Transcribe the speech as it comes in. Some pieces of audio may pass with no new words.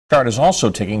Guard is also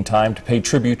taking time to pay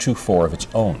tribute to 4 of its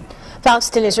own. Fox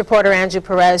 10 News reporter Andrew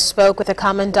Perez spoke with the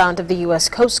Commandant of the U.S.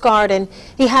 Coast Guard, and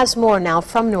he has more now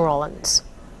from New Orleans.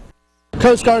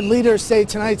 Coast Guard leaders say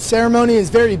tonight's ceremony is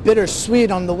very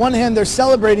bittersweet. On the one hand, they're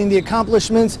celebrating the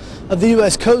accomplishments of the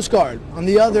U.S. Coast Guard. On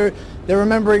the other, they're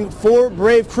remembering 4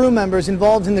 brave crew members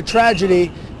involved in the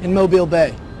tragedy in Mobile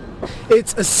Bay.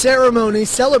 It's a ceremony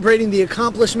celebrating the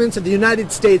accomplishments of the United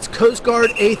States Coast Guard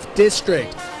 8th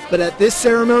District. But at this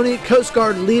ceremony, Coast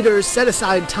Guard leaders set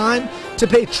aside time to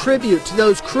pay tribute to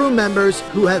those crew members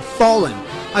who have fallen.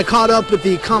 I caught up with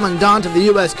the Commandant of the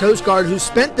U.S. Coast Guard, who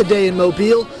spent the day in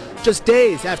Mobile just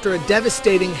days after a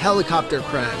devastating helicopter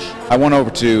crash. I went over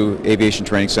to Aviation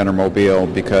Training Center Mobile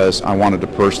because I wanted to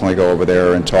personally go over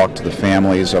there and talk to the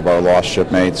families of our lost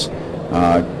shipmates,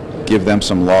 give them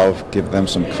some love, give them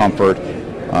some comfort.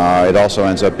 It also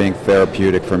ends up being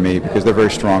therapeutic for me because they're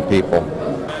very strong people.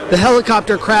 The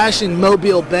helicopter crash in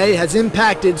Mobile Bay has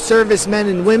impacted servicemen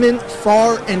and women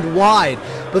far and wide,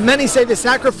 but many say the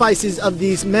sacrifices of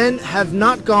these men have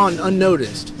not gone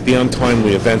unnoticed. The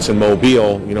untimely events in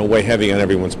Mobile, weigh heavy on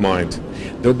everyone's mind.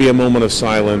 There'll be a moment of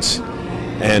silence,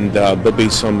 and there'll be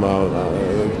some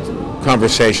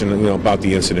conversation, about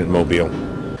the incident in Mobile.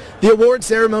 The award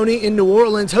ceremony in New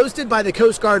Orleans, hosted by the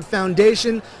Coast Guard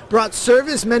Foundation, brought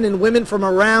servicemen and women from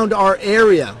around our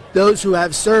area. Those who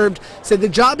have served said the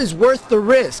job is worth the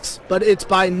risks, but it's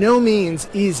by no means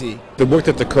easy. The work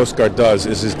that the Coast Guard does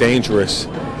is as dangerous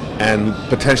and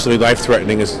potentially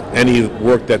life-threatening as any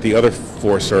work that the other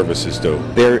 4 services do.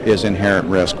 There is inherent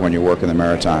risk when you work in the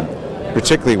maritime,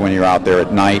 particularly when you're out there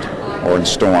at night or in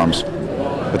storms.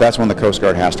 But that's when the Coast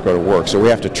Guard has to go to work, so we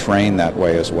have to train that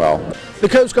way as well. The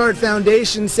Coast Guard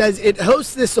Foundation says it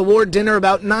hosts this award dinner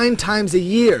about 9 times a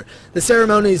year. The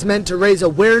ceremony is meant to raise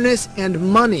awareness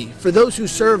and money for those who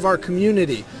serve our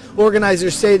community.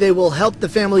 Organizers say they will help the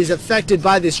families affected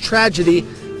by this tragedy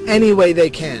any way they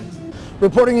can.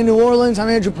 Reporting in New Orleans, I'm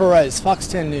Andrew Perez, Fox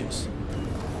 10 News.